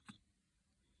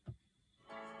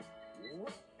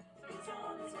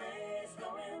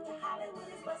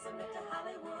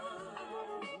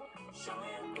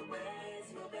Showing the ways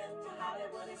you've been to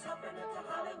Hollywood. He's hopping into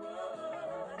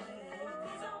Hollywood.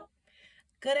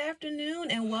 Good afternoon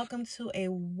and welcome to a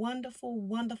wonderful,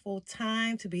 wonderful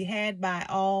time to be had by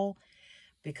all,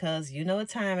 because you know what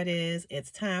time it is.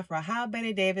 It's time for How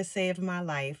Bette Davis Saved My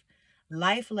Life,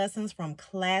 Life Lessons from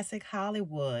Classic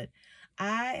Hollywood.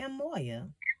 I am Moya.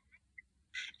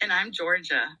 And I'm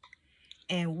Georgia.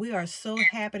 And we are so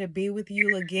happy to be with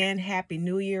you again. Happy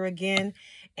New Year again.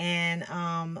 And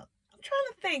I'm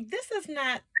trying to think. This is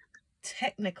not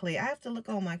technically, I have to look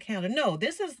on my calendar.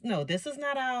 This is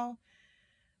not our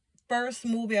first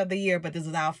movie of the year, but this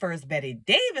is our first Bette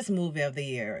Davis movie of the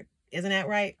year. Isn't that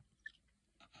right?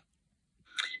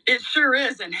 It sure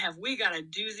is. And have we got a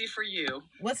doozy for you?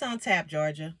 What's on tap,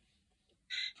 Georgia?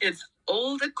 It's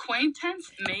Old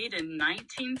Acquaintance, made in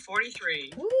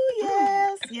 1943. Ooh,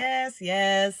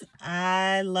 yes.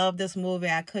 I love this movie.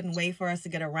 I couldn't wait for us to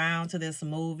get around to this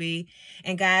movie.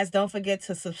 And guys, don't forget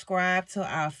to subscribe to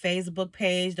our Facebook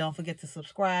page. Don't forget to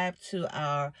subscribe to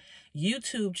our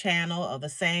YouTube channel of the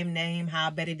same name,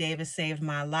 How Bette Davis Saved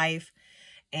My Life.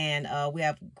 And we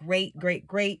have great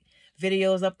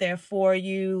videos up there for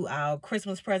you. Our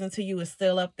Christmas present to you is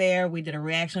still up there. We did a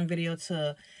reaction video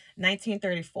to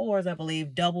 1934's, I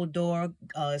believe, Double Door.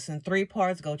 It's in 3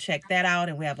 parts. Go check that out.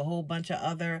 And we have a whole bunch of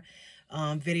other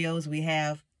videos. We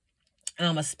have a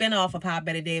spinoff of How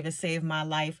Bette Davis Saved My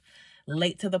Life,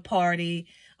 Late to the Party,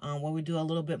 where we do a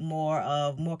little bit more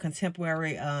of more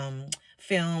contemporary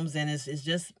films. And it's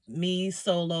just me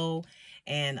solo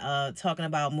and talking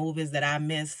about movies that I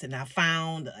missed and I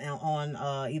found on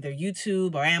either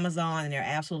YouTube or Amazon, and they're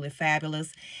absolutely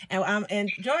fabulous.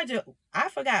 And Georgia, I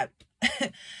forgot.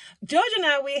 Georgia and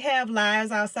I, we have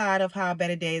lives outside of How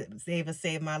Bette Davis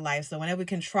Saved My Life. So whenever we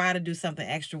can try to do something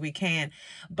extra, we can.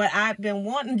 But I've been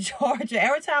wanting Georgia.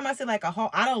 Every time I see like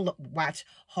I don't watch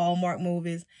Hallmark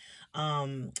movies.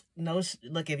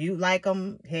 Look, if you like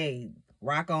them, hey,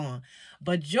 rock on.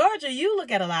 But Georgia, you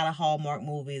look at a lot of Hallmark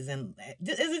movies, and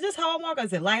is it just Hallmark, or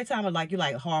is it Lifetime, or like you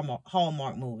like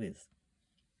Hallmark movies?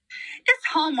 It's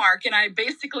Hallmark, and I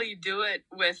basically do it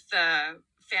with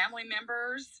family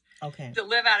members. Okay. That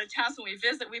live out of town, so when we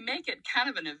visit, we make it kind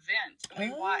of an event.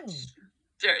 We watch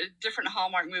different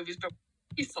Hallmark movies, but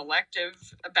we're pretty selective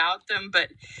about them. But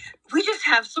we just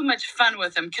have so much fun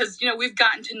with them because, we've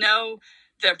gotten to know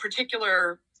the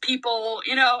particular people,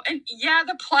 and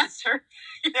the plots are,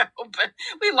 but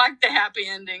we like the happy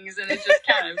endings, and it's just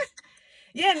kind of...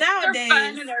 Yeah, nowadays they're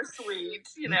fun and they're sweet,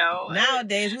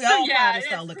 Nowadays we all probably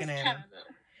start looking at them.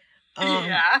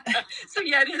 So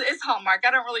it's Hallmark.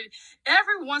 I don't really,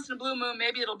 every once in a blue moon,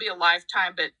 maybe it'll be a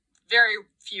Lifetime, but very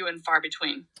few and far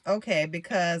between. Okay,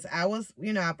 because I was,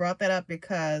 I brought that up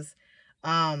because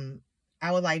I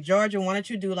was like, Georgia, why don't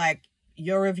you do like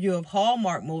your review of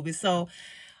Hallmark movies? So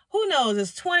who knows,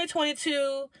 it's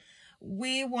 2022.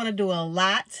 We want to do a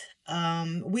lot.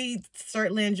 We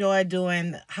certainly enjoy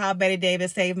doing How Bette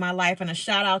Davis Saved My Life, and a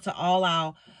shout out to all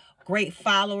our great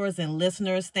followers and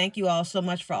listeners. Thank you all so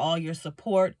much for all your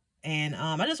support. And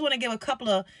I just want to give a couple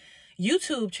of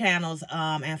YouTube channels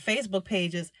and Facebook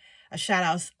pages a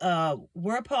shout out.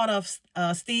 We're part of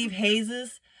Steve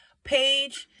Hayes'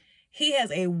 page. He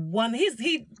has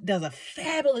he does a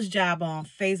fabulous job on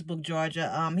Facebook,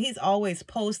 Georgia. He's always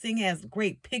posting, has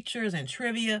great pictures and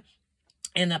trivia.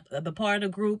 And the part of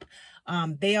the group,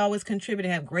 they always contribute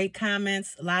and have great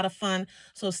comments, a lot of fun.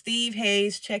 So Steve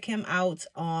Hayes, check him out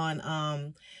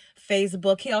on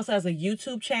Facebook. He also has a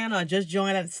YouTube channel. I just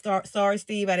joined it. Sorry,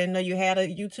 Steve, I didn't know you had a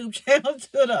YouTube channel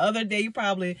till the other day. You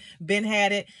probably been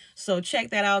had it. So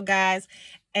check that out, guys.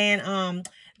 And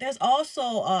there's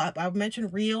also, I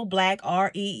mentioned Reel Black,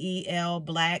 REEL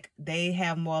Black. They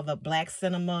have more of the black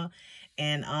cinema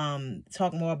and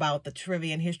talk more about the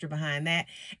trivia and history behind that.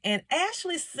 And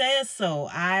Ashley Says So.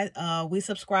 We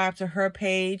subscribe to her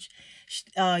page.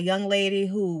 Young lady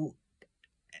who,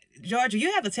 Georgia,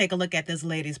 you have to take a look at this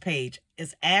lady's page.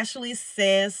 It's Ashley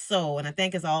Says So, and I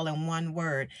think it's all in one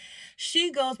word.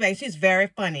 She goes back, she's very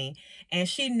funny, and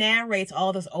she narrates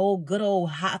all this good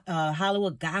old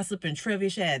Hollywood gossip and trivia.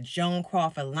 She had Joan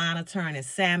Crawford, Lana Turner,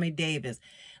 Sammy Davis,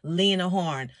 Lena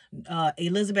Horne,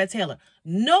 Elizabeth Taylor.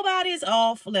 Nobody's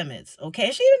off limits,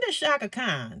 okay? She even did Shaka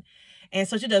Khan. And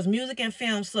so she does music and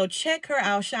film. So check her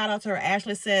out. Shout out to her.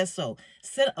 Ashley Says So.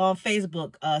 On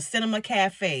Facebook, Cinema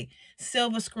Cafe,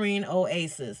 Silver Screen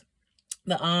Oasis,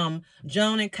 the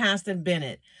Joan and Constant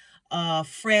Bennett,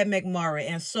 Fred McMurray,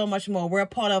 and so much more. We're a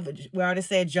part of, we already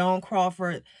said, Joan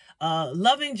Crawford,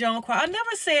 Loving Joan Crawford. I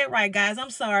never say it right, guys. I'm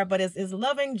sorry, but it's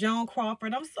Loving Joan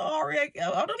Crawford. I'm sorry. I don't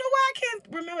know why I can't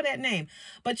remember that name.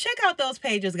 But check out those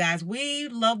pages, guys. We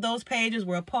love those pages.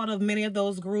 We're a part of many of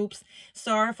those groups.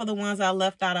 Sorry for the ones I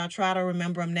left out. I'll try to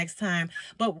remember them next time.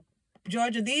 But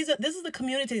Georgia, this is the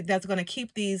community that's going to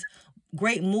keep these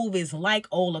great movies like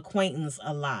Old Acquaintance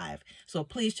alive. So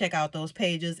please check out those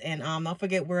pages. And don't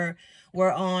forget we're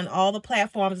on all the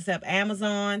platforms except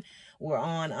Amazon. We're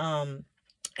on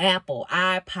Apple,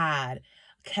 iPod,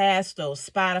 Casto,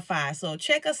 Spotify. So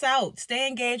check us out. Stay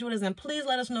engaged with us, and please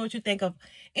let us know what you think of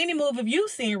any movie you've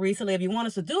seen recently. If you want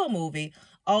us to do a movie,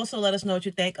 also let us know what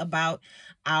you think about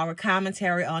our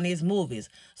commentary on these movies.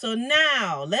 So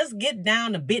now let's get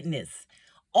down to business.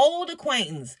 Old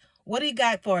Acquaintance. What do you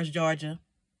got for us, Georgia?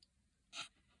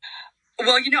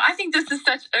 Well, I think this is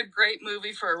such a great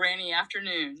movie for a rainy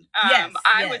afternoon. Yes,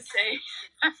 I would say.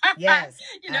 Yes,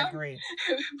 I agree.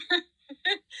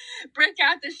 Break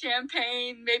out the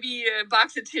champagne, maybe a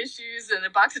box of tissues and a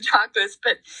box of chocolates.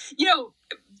 But,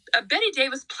 Bette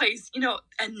Davis plays, a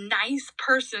nice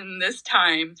person this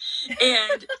time.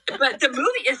 But the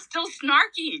movie is still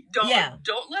snarky.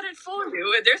 Don't let it fool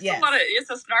you. There's a lot of, it's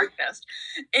a snark fest.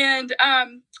 And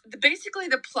basically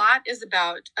the plot is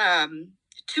about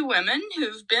two women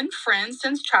who've been friends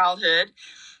since childhood.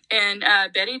 And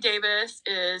Bette Davis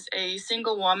is a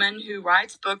single woman who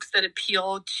writes books that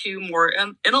appeal to more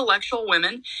intellectual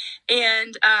women.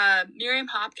 And Miriam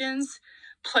Hopkins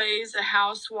plays a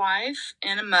housewife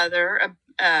and a mother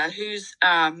who's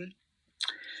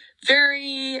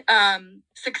very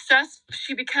successful.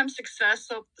 She becomes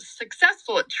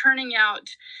successful at turning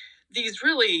out these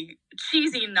really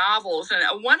cheesy novels. And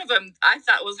one of them I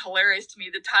thought was hilarious to me.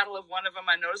 The title of one of them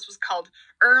I noticed was called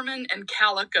Ermine and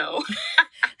Calico.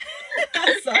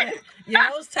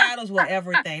 Those titles were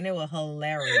everything. They were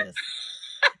hilarious.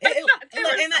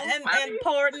 And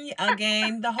pardon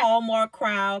again the Hallmark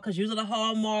crowd, because usually the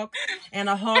Hallmark and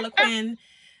the Harlequin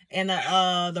and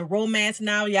the romance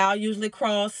now, y'all usually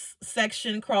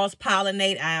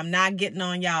cross-pollinate. I am not getting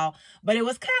on y'all, but it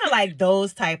was kind of like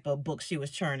those type of books she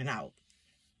was churning out.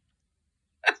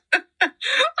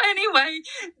 Anyway,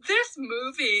 this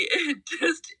movie,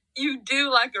 you do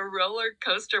like a roller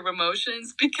coaster of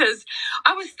emotions, because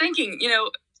I was thinking,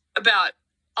 about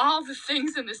all the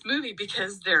things in this movie,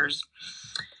 because there's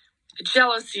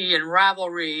jealousy and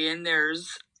rivalry, and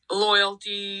there's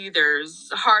loyalty, there's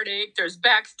heartache, there's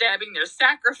backstabbing, there's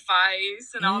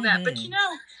sacrifice and all that. But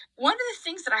one of the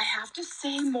things that I have to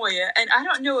say, Moya, and I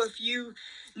don't know if you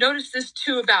noticed this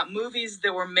too about movies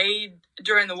that were made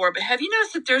during the war, but have you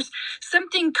noticed that there's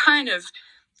something kind of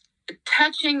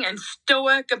touching and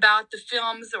stoic about the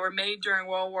films that were made during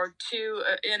World War II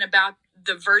and about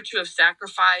the virtue of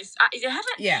sacrifice? I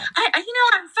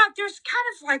thought there's kind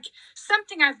of like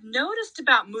something I've noticed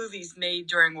about movies made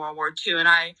during World War II, and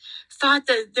I thought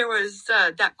that there was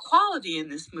that quality in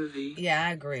this movie. Yeah,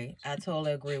 I agree. I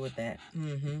totally agree with that.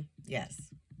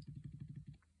 Yes.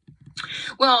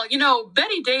 Well,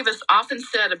 Bette Davis often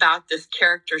said about this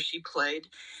character she played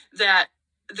that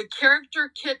the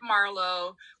character Kit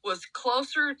Marlowe was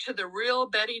closer to the real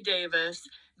Bette Davis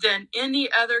than any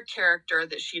other character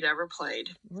that she'd ever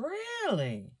played.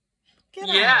 Really? Get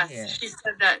out of here. She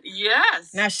said that.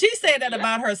 Yes. Now, she said that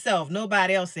about herself.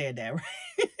 Nobody else said that,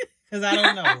 right? Because I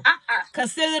don't know.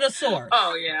 Consider the source.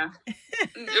 Oh, yeah.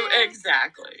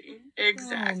 Exactly.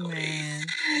 Oh, man.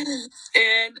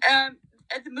 And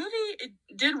the movie, it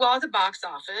did well at the box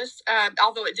office,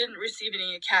 although it didn't receive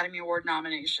any Academy Award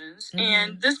nominations.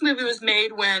 And this movie was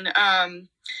made when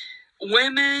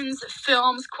women's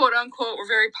films, quote unquote, were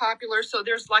very popular. So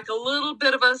there's like a little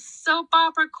bit of a soap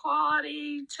opera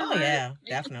quality to it. Oh, yeah,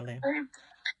 definitely.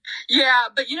 Yeah,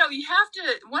 but you have to,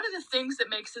 one of the things that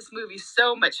makes this movie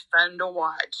so much fun to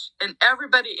watch, and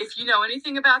everybody, if you know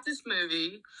anything about this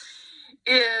movie,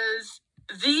 is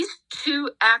these two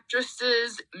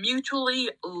actresses mutually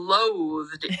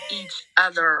loathed each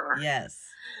other. Yes.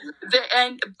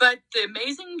 But the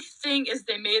amazing thing is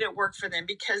they made it work for them,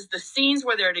 because the scenes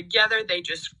where they're together, they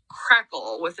just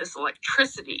crackle with this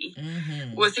electricity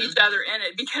with each other in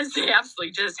it, because they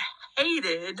absolutely just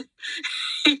hated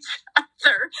each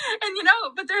other. And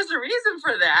but there's a reason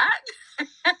for that.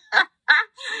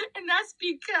 And that's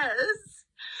because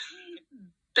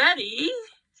Betty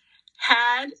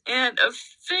had an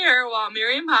affair while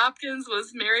Miriam Hopkins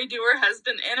was married to her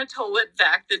husband, Anatole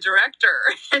Litvak, the director.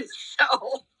 And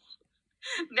so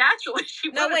naturally she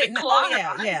wanted to claw her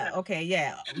eyes out.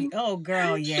 Oh,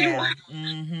 girl, yeah.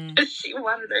 She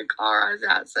wanted to claw her eyes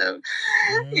out, so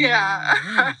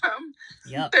yeah.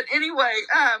 Yep. But anyway,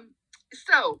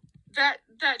 so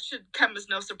that should come as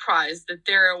no surprise that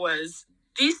there was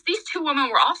these two women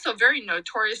were also very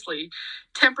notoriously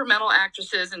temperamental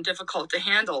actresses and difficult to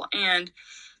handle. And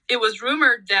it was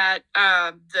rumored that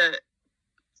the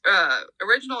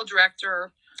original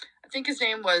director, I think his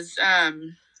name was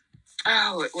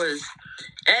it was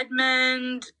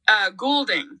Edmund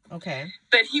Goulding. Okay.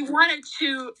 But he wanted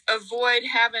to avoid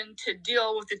having to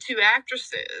deal with the two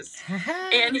actresses.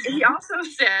 And he also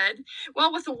said,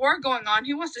 well, with the war going on,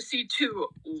 he wants to see two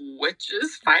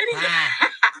witches fighting.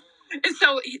 And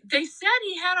so they said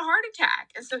he had a heart attack.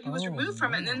 And so he was removed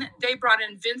from it. And then they brought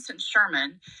in Vincent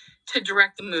Sherman to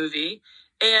direct the movie.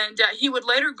 And he would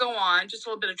later go on, just a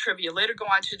little bit of trivia, later go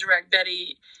on to direct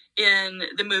Betty in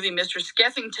the movie Mr.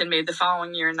 Skeffington, made the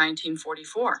following year in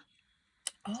 1944.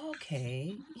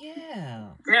 Okay. Yeah.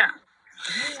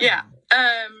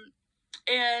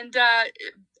 And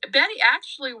Betty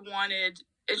actually wanted,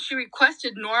 and she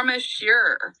requested Norma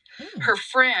Shearer, her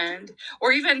friend,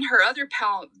 or even her other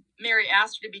pal, Mary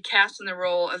Astor, to be cast in the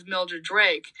role of Mildred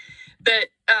Drake. But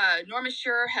Norma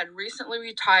Shearer had recently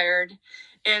retired,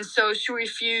 and so she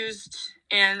refused,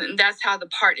 and that's how the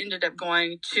part ended up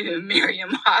going to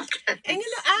Miriam Hopkins. And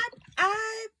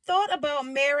I thought about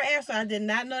Mary Astor. I did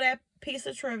not know that piece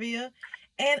of trivia.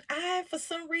 And for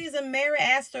some reason, Mary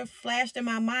Astor flashed in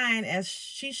my mind as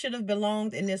she should have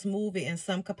belonged in this movie in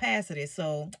some capacity.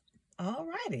 So,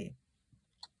 alrighty.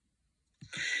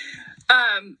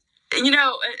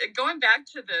 Going back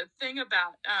to the thing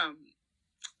about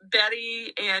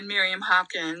Betty and Miriam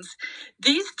Hopkins,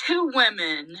 these two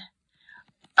women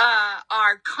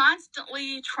are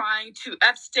constantly trying to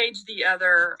upstage the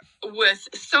other with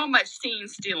so much scene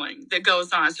stealing that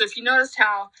goes on. So if you notice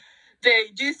how they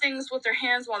do things with their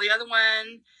hands while the other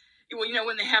one,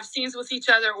 when they have scenes with each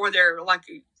other, or they're like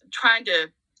trying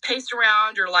to pace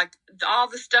around, or like all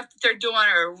the stuff that they're doing,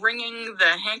 or wringing the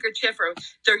handkerchief, or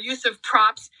their use of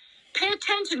props, pay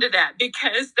attention to that,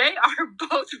 because they are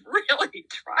both really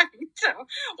trying to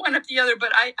one up the other.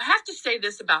 But I have to say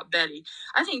this about Betty.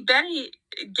 I think Betty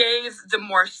gave the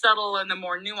more subtle and the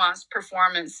more nuanced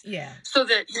performance, so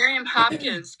that Miriam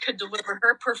Hopkins could deliver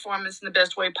her performance in the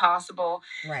best way possible.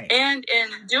 Right. And in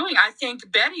doing, I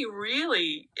think Betty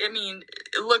really,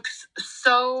 it looks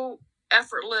so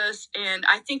effortless, and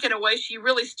I think in a way she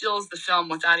really steals the film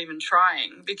without even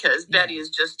trying, because Betty is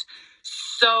just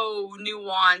so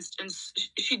nuanced, and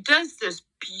she does this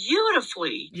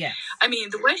beautifully. Yes.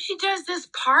 The way she does this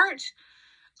part,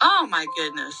 oh my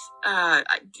goodness.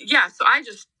 So I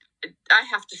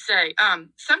have to say,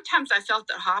 sometimes I felt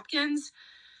that Hopkins,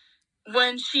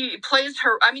 when she plays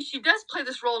her, she does play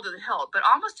this role to the hilt, but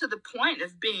almost to the point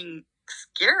of being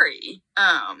scary.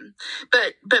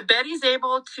 But Betty's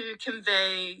able to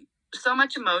convey so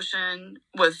much emotion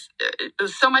with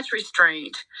so much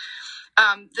restraint.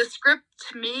 The script,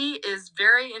 to me, is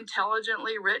very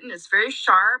intelligently written. It's very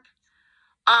sharp.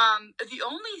 The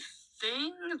only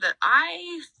thing that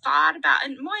I thought about,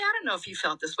 and Moy, I don't know if you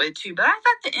felt this way too, but I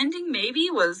thought the ending maybe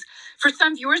was, for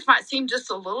some viewers, might seem just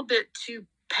a little bit too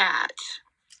pat.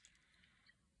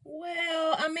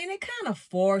 Well, it kind of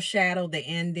foreshadowed the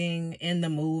ending in the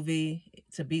movie,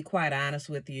 to be quite honest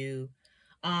with you.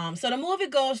 So the movie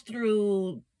goes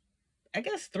through, I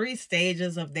guess, 3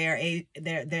 stages of the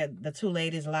two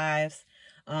ladies' lives.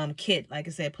 Kit, like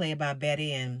I said, played by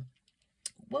Betty, and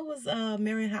what was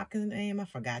Miriam Hopkins' name? I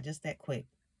forgot just that quick.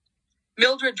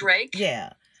 Mildred Drake.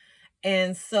 Yeah.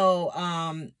 And so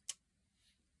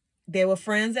they were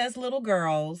friends as little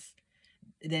girls,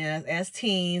 then as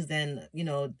teens, then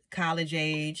college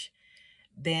age,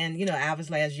 then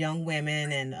obviously as young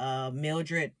women. And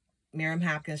Miriam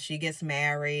Hopkins, she gets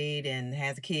married and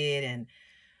has a kid, and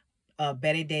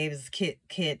Betty Davis,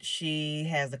 Kit, she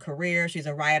has a career. She's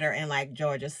a writer, and like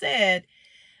Georgia said,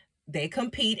 they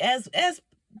compete as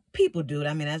people do.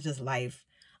 That's just life.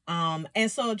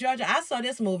 And so, Georgia, I saw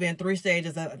this movie in 3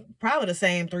 stages, probably the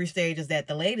same 3 stages that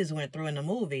the ladies went through in the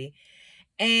movie.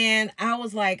 And I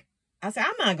said,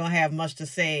 I'm not going to have much to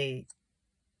say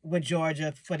with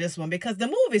Georgia for this one, because the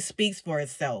movie speaks for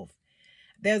itself.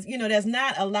 There's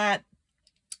not a lot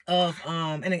of,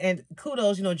 and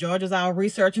kudos, Georgia's our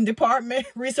research department.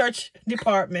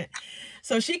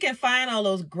 So she can find all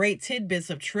those great tidbits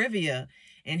of trivia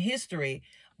and history.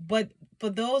 But for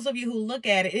those of you who look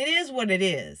at it, it is what it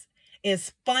is.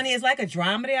 It's funny. It's like a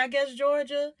dramedy, I guess,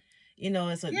 Georgia.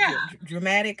 It's a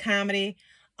dramatic comedy.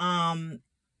 And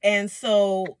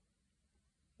so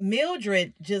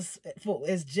Mildred just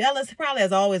is jealous, probably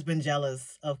has always been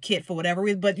jealous of Kit for whatever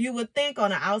reason. But you would think on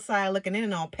the outside looking in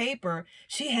and on paper,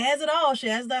 she has it all. She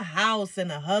has the house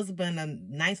and a husband, a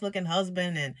nice looking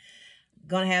husband, and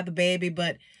gonna have the baby.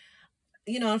 But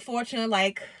unfortunately,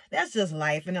 like, that's just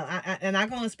life. And I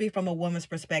can only speak from a woman's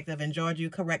perspective. And George, you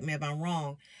correct me if I'm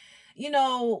wrong. You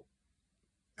know,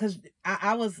 because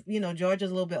I was, Georgia's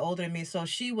a little bit older than me, so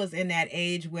she was in that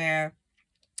age where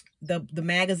the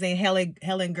magazine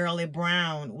Helen Gurley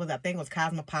Brown was, I think it was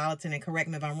Cosmopolitan, and correct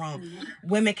me if I'm wrong,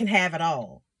 women can have it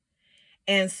all.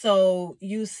 And so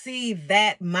you see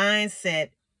that mindset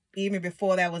even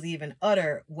before that was even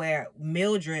uttered, where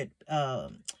Mildred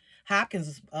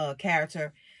Hopkins'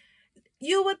 character,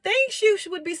 you would think she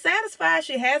would be satisfied.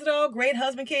 She has it all, great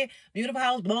husband, kid, beautiful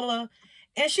house, blah, blah, blah.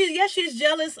 And she's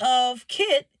jealous of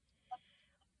Kit.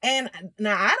 And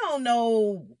now I don't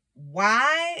know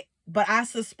why, but I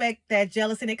suspect that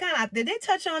jealousy, did they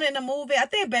touch on it in the movie? I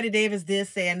think Bette Davis did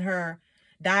say in her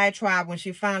diatribe when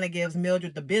she finally gives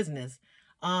Mildred the business,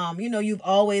 you've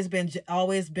always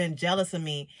been jealous of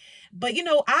me. But,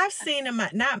 I've seen them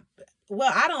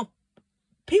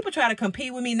people try to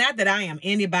compete with me. Not that I am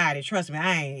anybody. Trust me,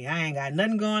 I ain't got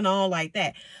nothing going on like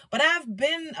that. But I've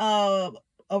been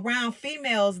around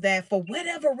females that, for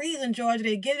whatever reason, Georgia,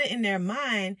 they get it in their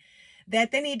mind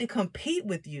that they need to compete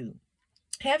with you.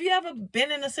 Have you ever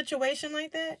been in a situation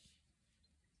like that?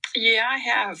 Yeah, I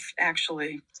have,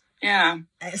 actually. Yeah.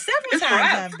 Several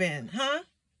times I've been, huh?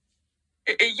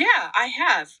 Yeah, I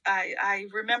have. I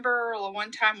remember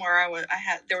one time where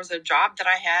there was a job that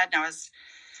I had, and I was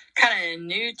kind of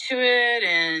new to it,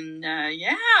 and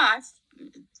it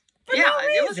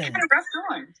was kind of rough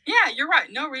going. Yeah, you're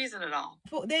right. No reason at all.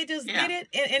 They just get it,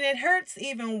 and it hurts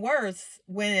even worse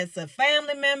when it's a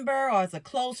family member or it's a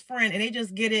close friend, and they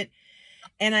just get it.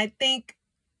 And I think,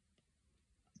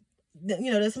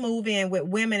 this movie, and with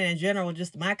women in general,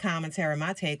 just my commentary,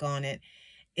 my take on it,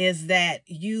 is that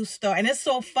you start, and it's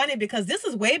so funny because this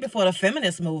is way before the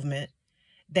feminist movement,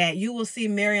 that you will see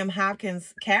Miriam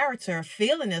Hopkins' character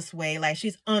feeling this way, like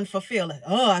she's unfulfilled.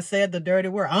 I said the dirty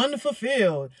word,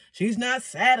 unfulfilled. She's not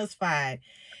satisfied.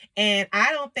 And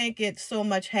I don't think it so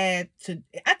much I think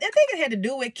it had to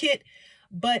do with Kit,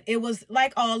 but it was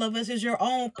like all of us, is your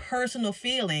own personal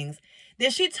feelings,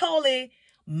 that she totally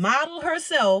modeled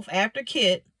herself after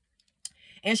Kit.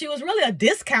 And she was really a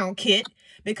discount Kit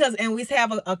because, and we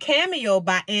have a cameo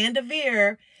by Anne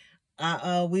Devere.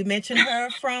 We mentioned her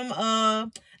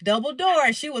from Double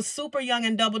Door. She was super young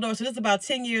in Double Door. So this is about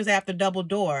 10 years after Double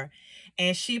Door.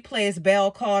 And she plays Belle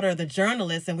Carter, the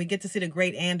journalist. And we get to see the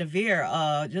great Anne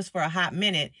Devere just for a hot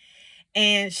minute.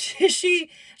 And she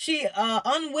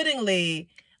unwittingly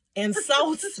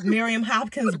insults Miriam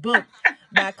Hopkins' book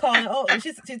by calling,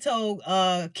 she told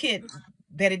Kit,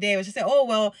 Bette Davis, she said, oh,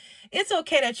 well, it's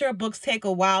okay that your books take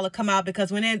a while to come out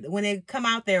because when they come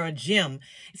out, they're a gem.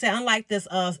 She said, unlike this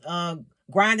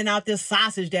grinding out this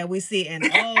sausage that we see, and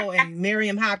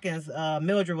Miriam Hopkins,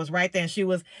 Mildred was right there, and she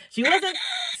wasn't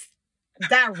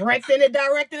directing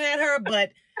at her,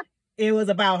 but it was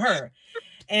about her.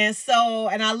 And so,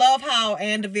 and I love how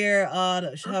Anne Devere,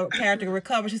 her character,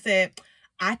 recovered. She said,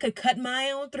 I could cut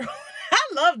my own throat.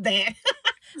 I love that.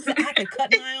 So I could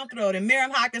cut my own throat. And Miriam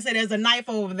Hopkins said, there's a knife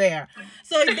over there.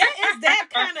 So that is that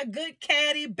kind of good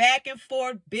catty, back and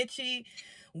forth, bitchy,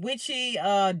 witchy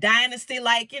dynasty,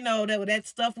 like, that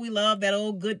stuff we love, that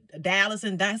old good Dallas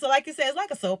and Dynasty. So like you said, it's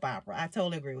like a soap opera. I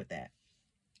totally agree with that.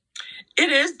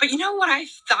 It is, but what I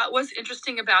thought was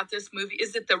interesting about this movie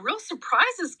is that the real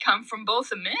surprises come from both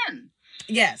the men.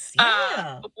 Yes.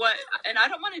 Yeah. And I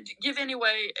don't want to give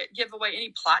away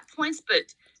any plot points,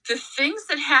 but the things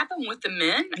that happen with the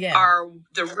men are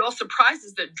the real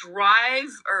surprises that drive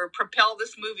or propel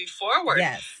this movie forward.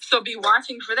 Yes. So be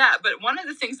watching for that. But one of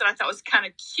the things that I thought was kind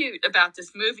of cute about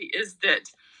this movie is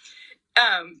that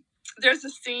there's a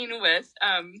scene with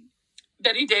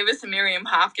Bette Davis and Miriam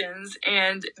Hopkins,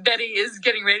 and Betty is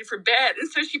getting ready for bed, and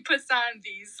so she puts on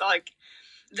these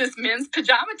this men's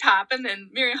pajama top, and then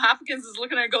Miriam Hopkins is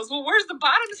looking at her and goes, well, where's the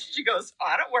bottoms? She goes,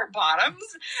 I don't wear bottoms.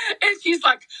 And she's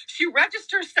like, she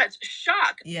registers such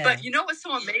shock. Yeah. But what's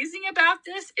so amazing about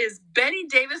this is Bette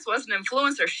Davis was an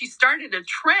influencer. She started a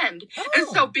trend. Oh. And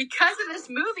so because of this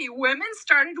movie, women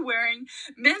started wearing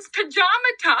men's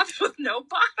pajama tops with no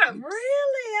bottoms.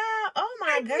 Really? Oh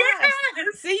my gosh.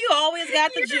 Yes. See, you always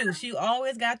got the juice. You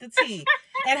always got the tea.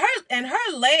 And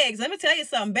her legs, let me tell you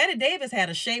something, Bette Davis had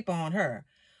a shape on her.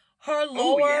 Her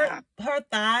lower, her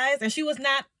thighs, and she was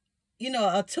not,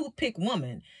 a toothpick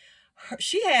woman.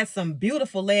 She had some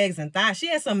beautiful legs and thighs. She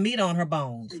had some meat on her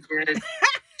bones.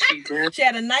 She did. She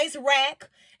had a nice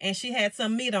rack, and she had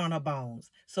some meat on her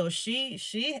bones. So I was shocked,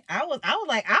 like,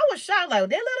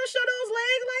 they let her show those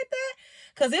legs like that?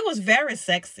 Because it was very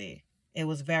sexy. It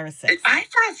was very sexy. I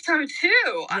thought so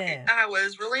too. Yeah. I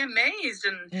was really amazed,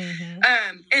 and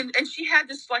and she had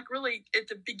this like really at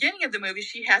the beginning of the movie.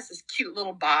 She has this cute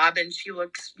little bob, and she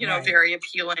looks very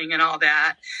appealing and all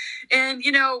that. And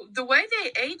the way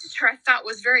they aged her, I thought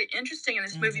was very interesting in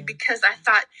this movie because I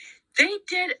thought they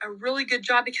did a really good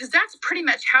job because that's pretty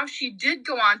much how she did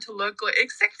go on to look,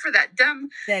 except for that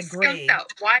gray, that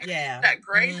white, that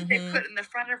gray that they put in the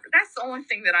front of her. That's the only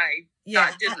thing that I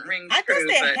thought didn't ring true. I guess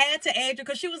they had to age her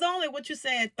because she was only, what you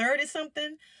said,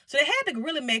 30-something. So they had to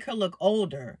really make her look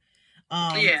older.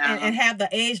 And have the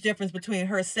age difference between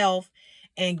herself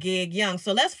and Gig Young.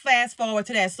 So let's fast forward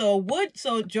to that. So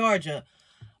Georgia,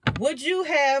 would you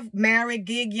have married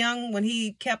Gig Young when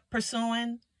he kept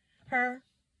pursuing her?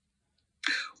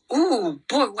 Ooh,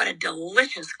 boy, what a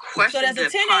delicious question. So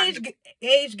there's a 10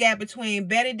 age gap between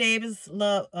Betty Davis'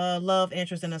 love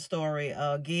interest in the story,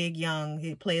 Gig Young.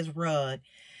 He plays Rudd.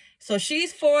 So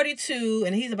she's 42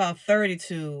 and he's about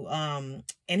 32. And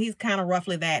he's kind of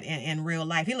roughly that in real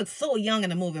life. He looks so young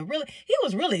in the movie. He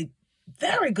was really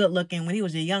very good looking when he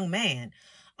was a young man.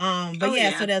 So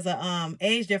there's a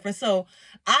age difference. So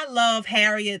I love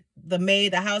Harriet, the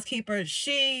maid, the housekeeper.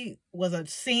 She was a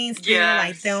scene stealer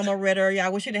like Thelma Ritter. I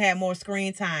wish she'd have had more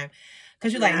screen time.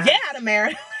 Because you're like, I'd have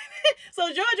married him. So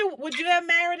Georgia, would you have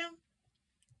married him?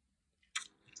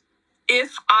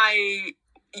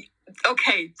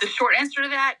 The short answer to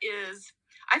that is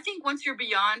I think once you're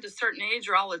beyond a certain age,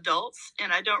 you're all adults.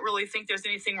 And I don't really think there's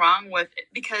anything wrong with it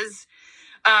because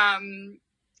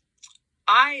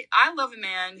I love a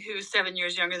man who's 7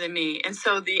 years younger than me. And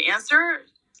so the answer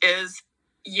is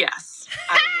yes,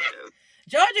 I would.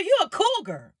 Georgia, you a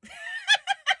cougar.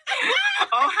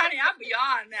 Oh, honey, I'm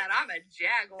beyond that. I'm a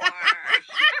jaguar.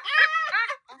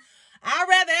 I'd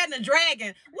rather that than a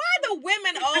dragon. Why do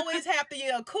women always have to be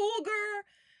a cougar?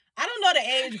 I don't know the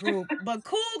age group, but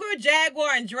cougar,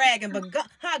 jaguar, and dragon. But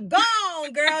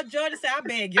gone, girl. Georgia said, I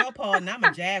beg your pardon. I'm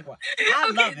a jaguar.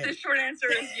 I love it. The short answer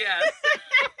is yes.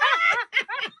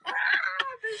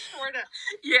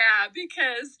 Yeah,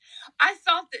 because I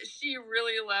felt that she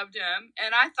really loved him,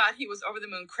 and I thought he was over the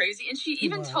moon crazy. And she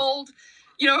even told,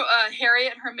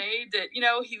 Harriet, her maid, that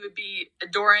he would be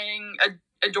adoring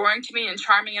to me and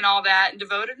charming and all that and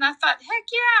devoted. And I thought, heck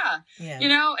yeah.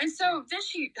 And so then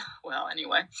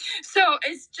anyway. So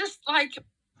it's just like,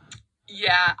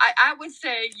 I would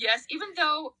say yes, even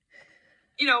though,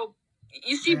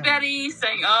 you see Betty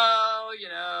saying,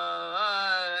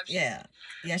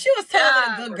 she was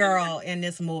totally a good girl in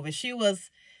this movie. She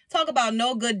was, talk about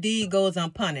no good deed goes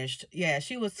unpunished. Yeah,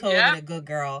 she was totally a good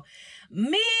girl.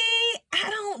 Me, I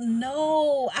don't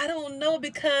know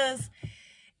because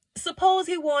suppose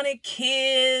he wanted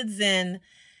kids and,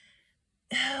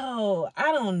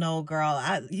 I don't know, girl.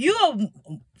 You are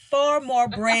far more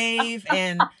brave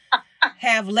and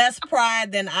have less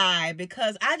pride than I,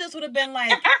 because I just would have been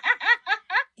like,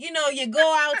 you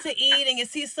go out to eat and you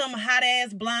see some hot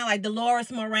ass blonde like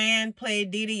Dolores Moran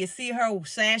played Dee Dee. You see her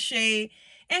sashay,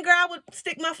 and girl, I would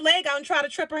stick my flag out and try to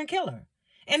trip her and kill her.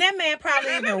 And that man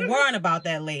probably even worrying about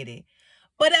that lady.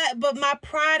 But my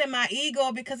pride and my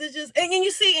ego, because it's just, and you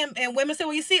see, and women say,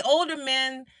 well, you see older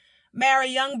men marry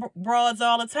young broads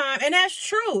all the time, and that's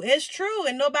true. It's true,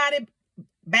 and nobody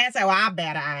bats out. Well, I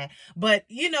bat eye, but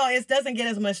it doesn't get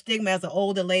as much stigma as an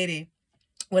older lady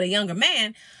with a younger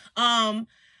man.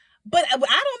 But I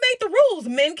don't make the rules.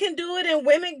 Men can do it, and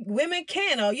women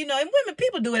can. Or, and women,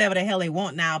 people do whatever the hell they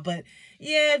want now. But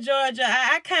yeah, Georgia,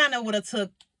 I kind of would have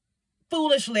took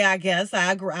foolishly, I guess.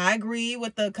 I agree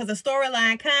with because the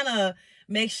storyline kind of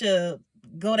makes you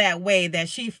go that way, that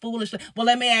she foolishly. Well,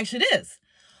 let me ask you this: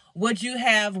 would you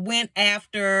have went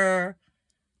after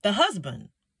the husband?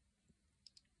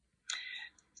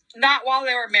 Not while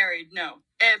they were married, no.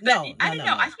 No, I don't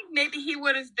know. I think maybe he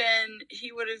would have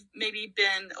maybe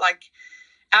been like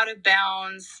out of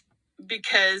bounds,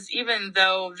 because even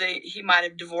though he might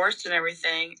have divorced and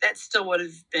everything, that still would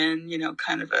have been,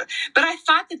 kind of but I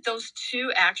thought that those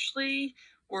two actually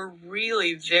were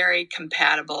really very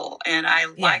compatible. And I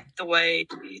liked the way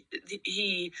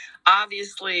he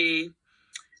obviously,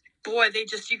 boy,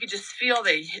 you could just feel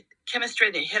chemistry.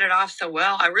 They hit it off so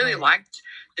well. I really liked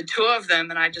the two of them,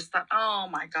 and I just thought, oh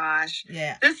my gosh,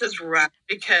 this is rough,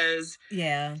 because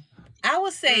I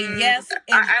would say yes.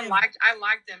 I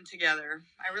liked them together.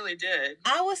 I really did.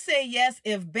 I would say yes.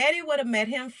 If Betty would have met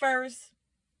him first,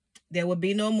 there would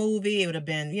be no movie. It would have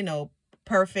been,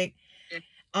 perfect.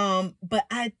 But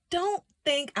I don't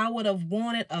think I would have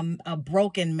wanted a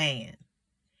broken man.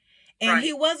 And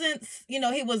he wasn't,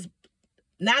 he was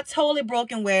not totally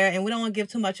broken and we don't want to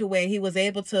give too much away. He was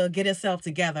able to get himself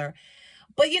together.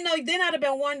 But, then I'd have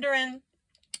been wondering,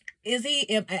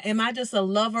 am I just a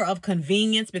lover of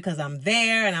convenience because I'm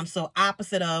there and I'm so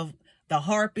opposite of the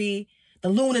harpy, the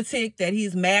lunatic that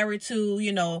he's married to,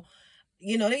 you know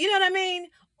what I mean?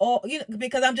 Or,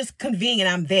 because I'm just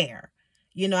convenient, I'm there.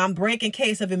 I'm breaking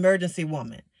case of emergency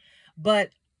woman. But,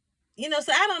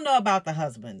 so I don't know about the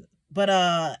husband. But,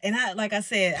 and like I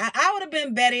said, I would have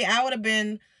been Betty. I would have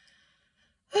been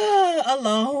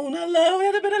alone.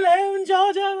 I'd have been alone,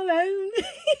 Georgia, alone.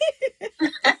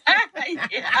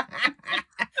 Yeah.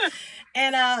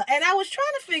 And I was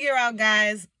trying to figure out,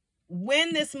 guys,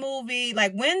 when this movie,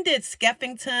 like, when did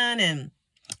Skeffington and,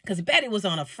 because Betty was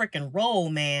on a freaking roll,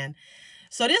 man.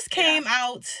 So this came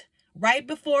out right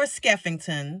before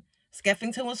Skeffington.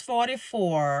 Skeffington was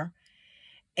 44.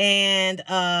 And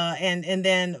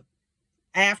then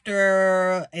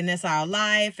after And It's Our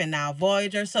Life and now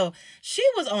Voyager. So she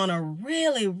was on a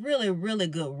really, really, really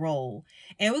good roll.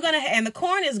 And and The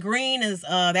Corn is Green is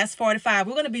that's 45.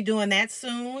 We're gonna be doing that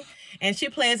soon. And she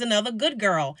plays another good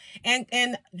girl.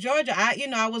 And Georgia,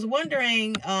 I was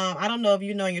wondering, I don't know if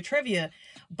you know your trivia,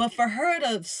 but for her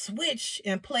to switch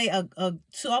and play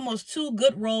almost two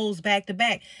good roles back to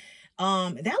back,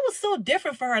 that was so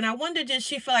different for her. And I wonder, did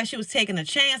she feel like she was taking a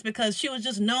chance because she was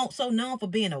just so known for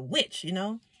being a witch,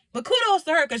 But kudos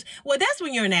to her, because, that's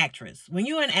when you're an actress. When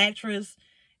you're an actress,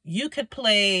 you could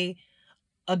play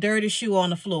a dirty shoe on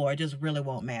the floor. It just really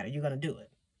won't matter. You're going to do it.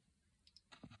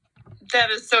 That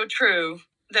is so true.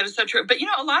 That is so true. But,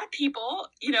 a lot of people,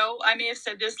 I may have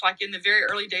said this like in the very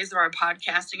early days of our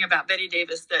podcasting about Betty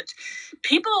Davis, that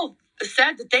people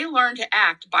said that they learned to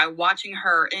act by watching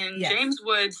her. And yes. James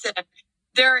Wood said,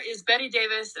 there is Betty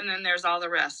Davis and then there's all the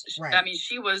rest. Right. I mean,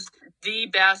 she was the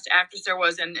best actress there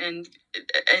was. And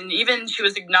even she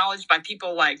was acknowledged by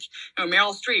people like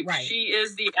Meryl Streep. Right. She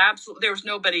is the absolute, there was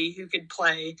nobody who could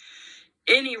play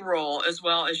any role as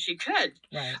well as she could.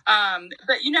 Right.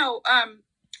 But,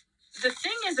 the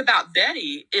thing is about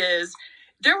Betty is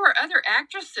there were other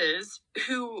actresses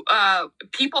who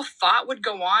people thought would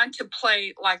go on to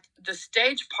play like the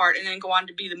stage part and then go on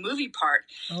to be the movie part.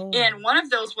 Oh. And one of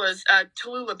those was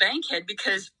Tallulah Bankhead,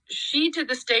 because she did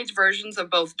the stage versions of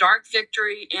both Dark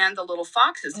Victory and The Little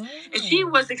Foxes. Oh. And she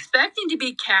was expecting to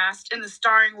be cast in the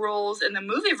starring roles in the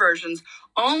movie versions,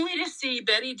 only to see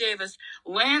Betty Davis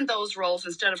land those roles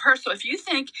instead of her. So if you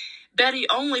think Betty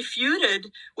only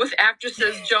feuded with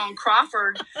actresses Joan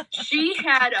Crawford, she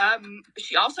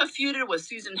also feuded with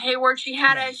Susan Hayward. She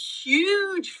had a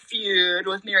huge feud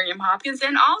with Miriam Hopkins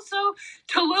and also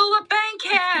Tallulah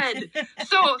Bankhead.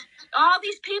 So all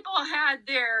these people had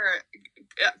their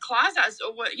closets.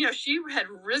 She had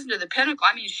risen to the pinnacle.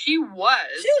 I mean, she was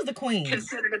the queen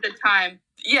considered at the time.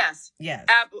 Yes.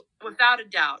 Without a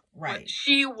doubt. Right.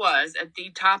 She was at the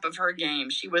top of her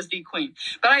game. She was the queen.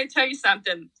 But I tell you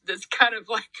something that's kind of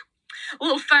like a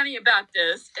little funny about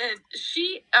this. And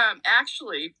she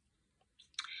actually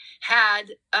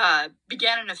had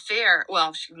began an affair.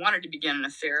 Well, she wanted to begin an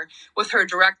affair with her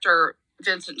director,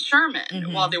 Vincent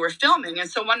Sherman, while they were filming. And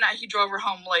so one night he drove her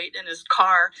home late in his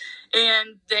car,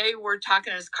 and they were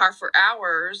talking in his car for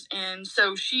hours. And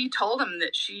so she told him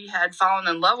that she had fallen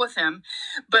in love with him,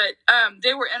 but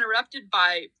they were interrupted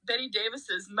by Betty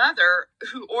Davis's mother,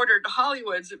 who ordered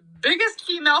Hollywood's biggest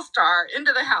female star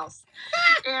into the house.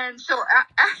 And so,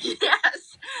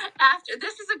 after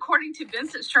this is according to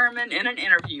Vincent Sherman in an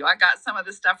interview. I got some of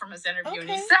the stuff from his interview, and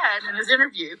he said in his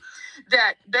interview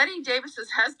that Betty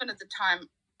Davis's husband at the time,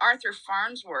 Arthur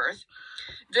Farnsworth,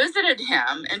 visited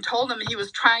him and told him he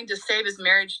was trying to save his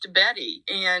marriage to Betty.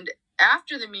 And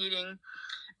after the meeting,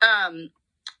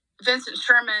 Vincent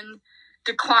Sherman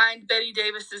declined Betty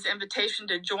Davis's invitation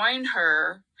to join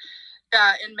her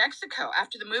in Mexico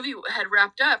after the movie had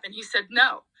wrapped up, and he said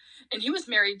no. And he was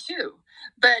married too.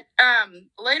 But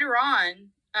later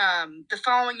on, the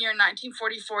following year, in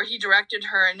 1944, he directed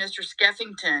her and Mr.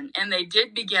 Skeffington, and they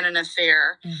did begin an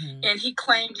affair. And he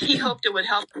claimed he hoped it would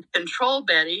help him control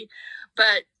Betty,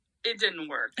 but it didn't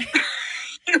work.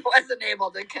 He wasn't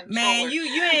able to control her. Man, you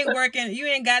ain't working. You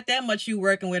ain't got that much you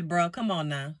working with, bro. Come on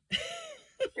now.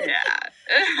 Yeah,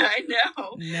 I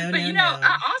know.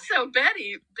 Also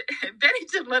Betty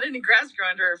didn't let any grass grow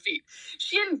under her feet.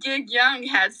 She and Gig Young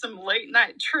had some late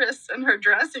night trysts in her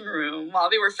dressing room while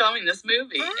they were filming this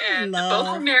movie,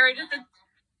 both were married at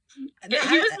the.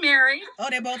 He was married. Oh,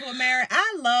 they both were married.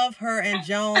 I love her and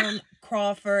Joan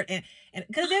Crawford, and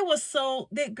because they were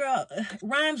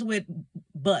rhymes with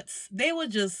butts. They were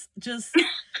just.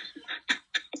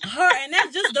 Her, and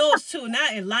that's just those two,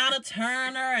 not Ilana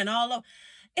Turner and all of.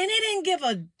 And they didn't give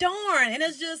a darn. And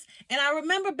it's just, and I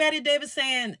remember Betty Davis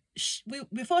saying,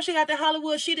 before she got to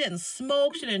Hollywood, she didn't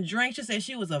smoke, she didn't drink. She said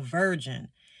she was a virgin.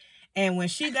 And when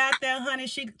she got there, honey,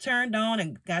 she turned on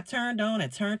and got turned on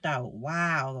and turned out.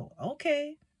 Wow.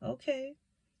 Okay.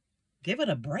 Give it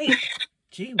a break.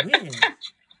 Gee whiz.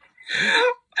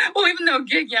 Well, even though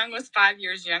Gig Young was 5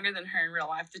 years younger than her in real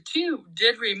life, the two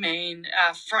did remain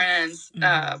friends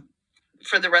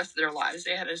for the rest of their lives.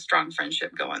 They had a strong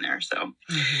friendship going there. So,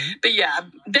 but yeah,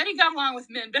 Betty got along with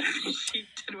men better than she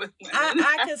did with women.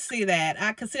 I could see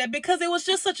that. Because it was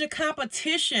just such a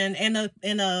competition, and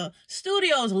the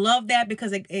studios loved that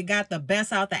because it got the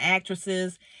best out the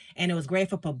actresses, and it was great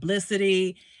for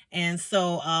publicity. And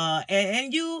so,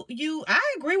 and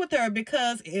I agree with her,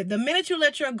 because the minute you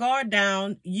let your guard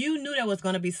down, you knew there was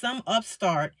going to be some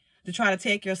upstart to try to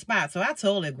take your spot. So I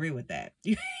totally agree with that.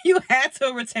 You had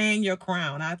to retain your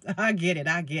crown. I get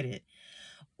it.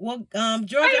 Well,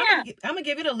 Georgia, I'm gonna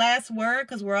give you the last word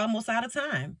because we're almost out of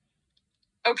time.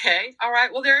 Okay. All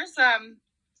right. Well, there's a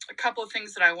couple of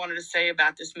things that I wanted to say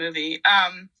about this movie.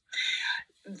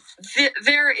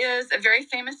 There is a very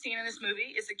famous scene in this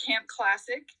movie. It's a camp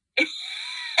classic.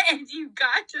 And you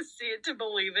got to see it to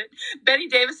believe it. Betty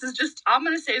Davis has just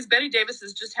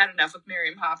had enough with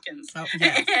Miriam Hopkins. Oh,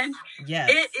 yes. And yes.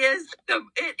 It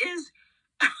is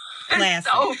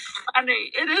classic. So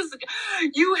funny. It is.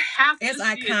 You have to. It's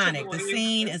iconic. The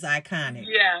scene is iconic.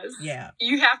 Yes. Yeah.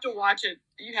 You have to watch it.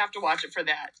 You have to watch it for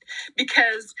that,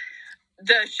 because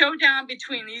the showdown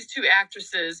between these two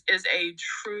actresses is a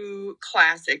true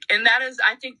classic. And that is,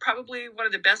 I think, probably one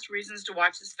of the best reasons to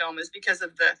watch this film, is because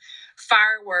of the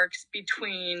fireworks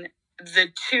between the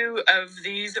two of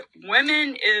these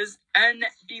women is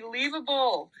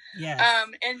unbelievable. Yes.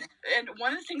 And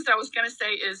one of the things that I was going to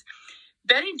say is,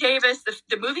 Betty Davis,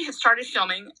 the movie had started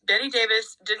filming. Betty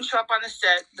Davis didn't show up on the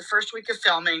set the first week of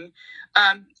filming.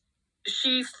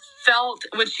 She felt,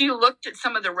 when she looked at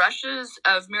some of the rushes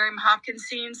of Miriam Hopkins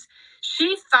scenes,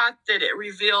 she thought that it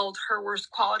revealed her worst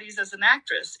qualities as an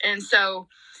actress. And so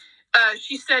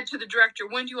she said to the director,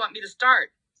 "When do you want me to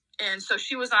start?" And so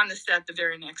she was on the set the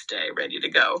very next day, ready to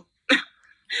go.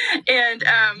 And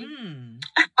yeah.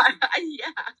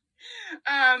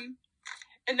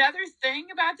 Another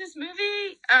thing about this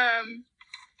movie,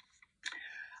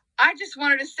 I just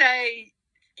wanted to say,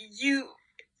 you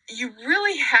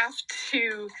really have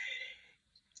to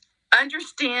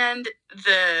understand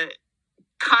the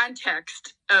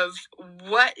context of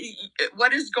what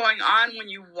is going on when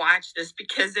you watch this,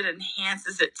 because it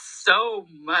enhances it so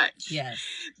much. Yes.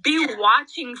 Be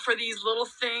watching for these little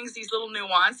things, these little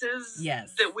nuances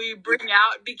that we bring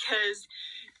out, because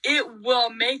it will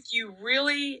make you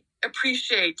really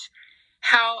appreciate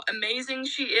how amazing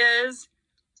she is,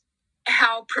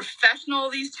 how professional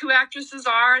these two actresses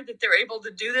are, that they're able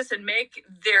to do this and make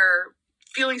their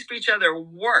feelings for each other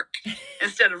work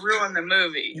instead of ruin the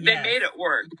movie. Yes. They made it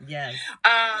work. Yes.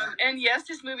 And yes,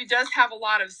 this movie does have a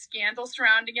lot of scandal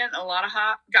surrounding it, a lot of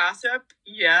hot gossip.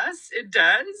 Yes, it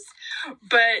does.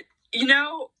 But,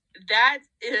 that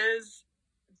is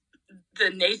the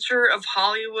nature of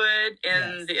Hollywood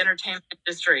and the entertainment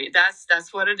industry.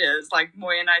 That's what it is. Like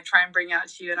Moya and I try and bring out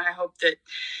to you, and I hope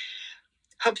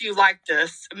you like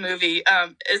this movie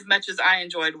as much as I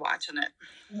enjoyed watching it.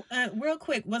 Real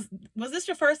quick, was this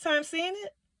your first time seeing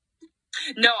it?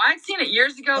 No, I'd seen it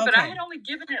years ago, but I had only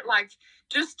given it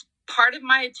just part of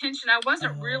my attention. I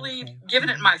wasn't really giving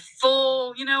it my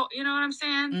full, you know what I'm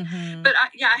saying? Mm-hmm. But I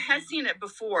had seen it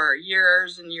before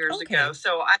years and years ago,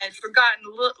 so I had forgotten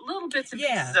little bits and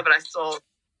pieces of it. I still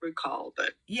recall,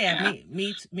 but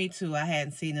me too. I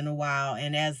hadn't seen it in a while,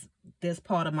 and as this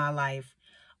part of my life,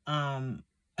 I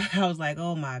was like,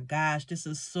 oh my gosh, this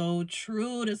is so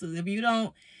true. This is, if you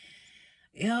don't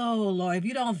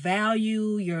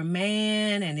value your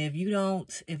man, and if you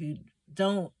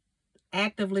don't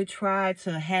actively try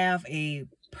to have a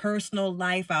personal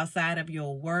life outside of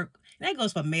your work, and that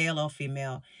goes for male or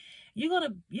female, you're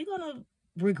gonna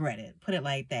regret it. Put it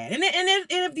like that. And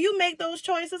if you make those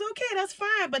choices, okay, that's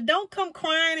fine. But don't come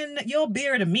crying in your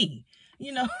beer to me.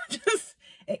 Just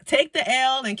take the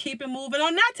L and keep it moving,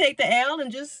 or not take the L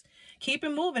and just keep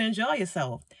it moving. Enjoy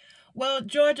yourself. Well,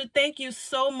 Georgia, thank you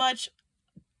so much.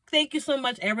 Thank you so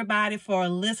much, everybody, for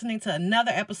listening to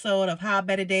another episode of How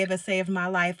Betty Davis Saved My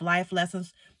Life, Life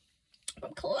Lessons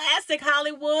from Classic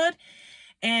Hollywood.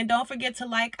 And don't forget to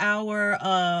like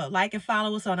and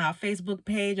follow us on our Facebook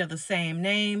page of the same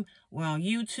name. We're on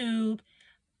YouTube.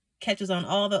 Catch us on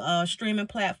all the streaming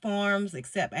platforms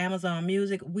except Amazon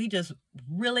Music. We just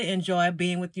really enjoy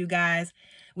being with you guys.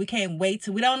 We can't wait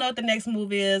we don't know what the next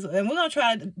movie is, and we're going to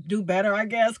try to do better, I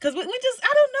guess, because we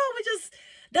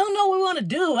don't know what we want to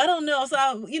do. I don't know.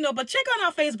 So, but check on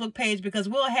our Facebook page, because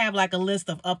we'll have a list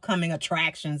of upcoming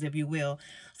attractions, if you will.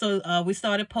 So we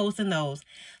started posting those.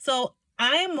 So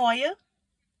I am Moya.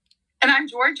 And I'm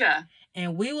Georgia.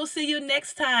 And we will see you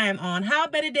next time on How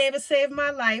Bette Davis Saved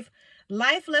My Life.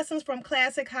 Life lessons from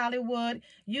classic Hollywood.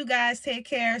 You guys take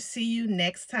care. See you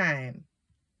next time.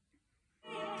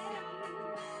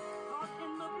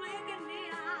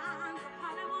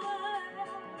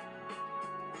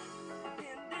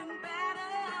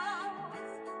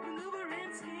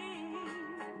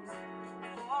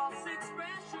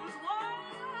 Expressions